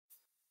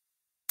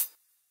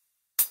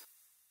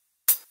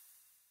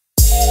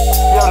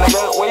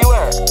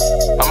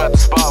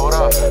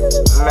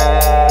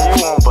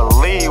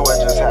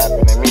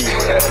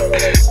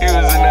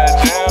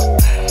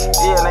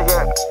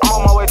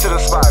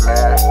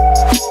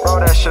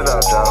that shit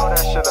up, dog.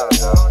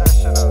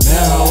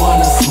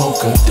 Marijuana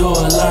smoker, do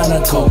a line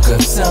of coca.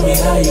 Tell me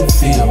how you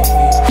feel.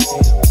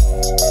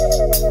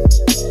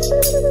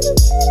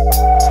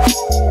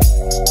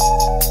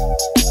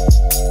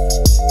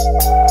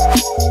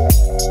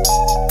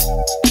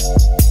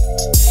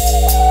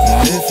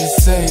 Now if you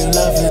say you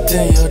love it,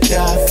 then you'll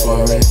die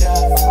for it.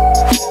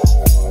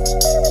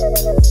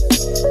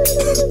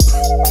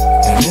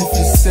 And if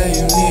you say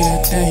you need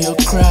it, then you'll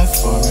cry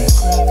for it.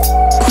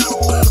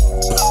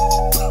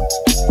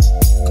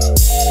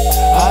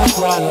 Our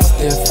problems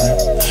different,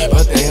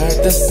 but they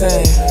hurt the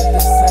same.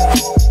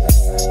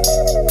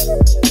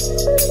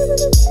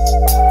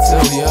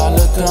 Till we all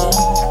are gone,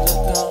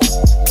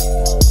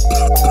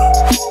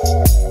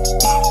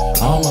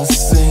 I'ma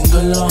sing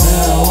along.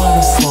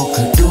 Marijuana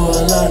smoker, do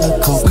a line of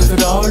coke. Sniff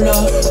it all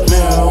up.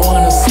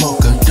 Marijuana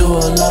smoker, do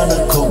a line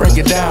of coke. Break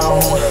it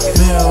down.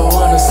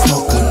 Marijuana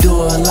smoker, do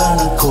a line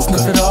of coke.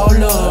 Sniff it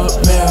all up.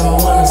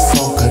 Marijuana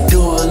smoker,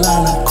 do a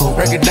line of coke.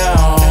 Break it down.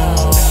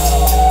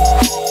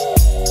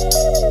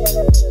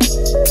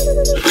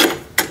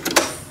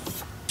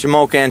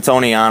 Jamoke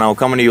Antoniano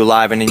coming to you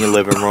live and in your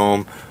living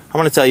room. I'm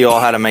going to tell you all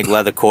how to make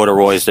leather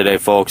corduroys today,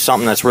 folks.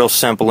 Something that's real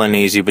simple and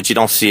easy, but you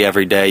don't see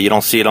every day. You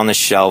don't see it on the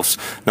shelves.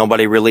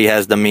 Nobody really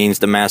has the means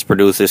to mass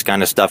produce this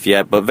kind of stuff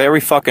yet, but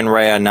very fucking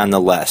rare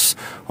nonetheless.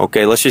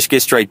 Okay, let's just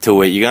get straight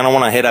to it. You're going to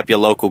want to hit up your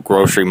local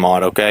grocery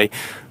mart, okay?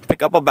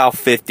 Pick up about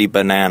 50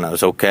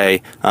 bananas,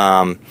 okay?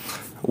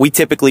 We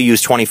typically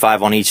use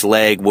 25 on each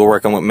leg. We're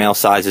working with male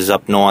sizes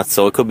up north,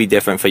 so it could be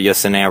different for your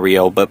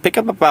scenario. But pick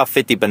up about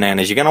 50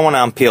 bananas. You're going to want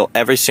to unpeel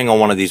every single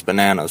one of these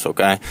bananas,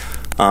 okay?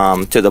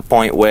 To the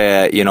point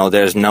where, you know,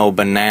 there's no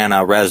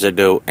banana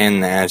residue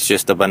in there. It's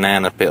just the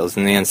banana peels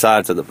and the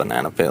insides of the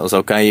banana peels,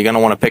 okay? You're going to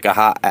want to pick a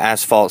hot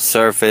asphalt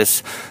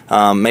surface,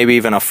 maybe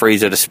even a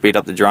freezer to speed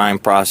up the drying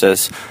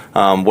process,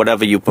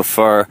 whatever you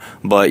prefer.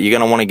 But you're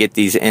going to want to get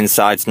these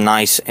insides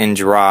nice and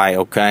dry,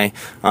 okay?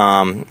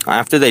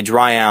 After they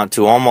dry out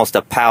to almost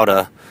a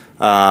powder,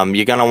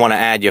 you're going to want to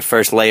add your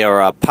first layer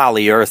of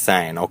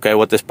polyurethane, okay?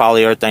 What this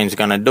polyurethane is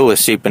going to do is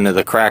seep into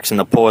the cracks and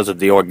the pores of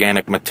the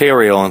organic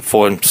material and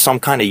form some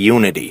kind of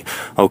unity,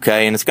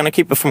 okay? And it's going to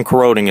keep it from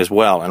corroding as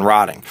well and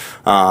rotting,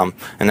 and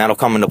that'll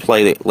come into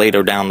play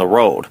later down the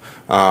road.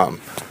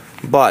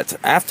 But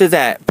after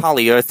that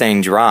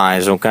polyurethane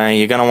dries, okay,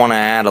 you're going to want to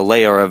add a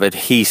layer of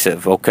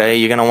adhesive, okay?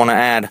 You're going to want to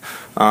add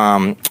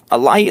a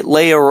light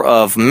layer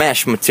of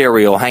mesh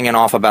material hanging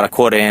off about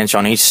 1/4 inch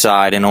on each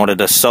side in order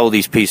to sew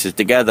these pieces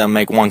together and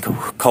make one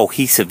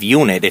cohesive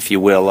unit, if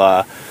you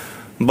will.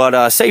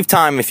 But save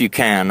time if you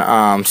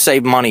can.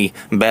 Save money,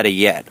 better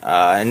yet.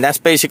 And that's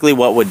basically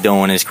what we're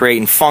doing, is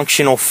creating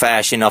functional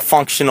fashion, a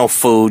functional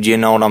food, you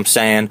know what I'm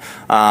saying,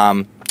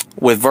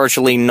 with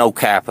virtually no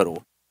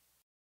capital.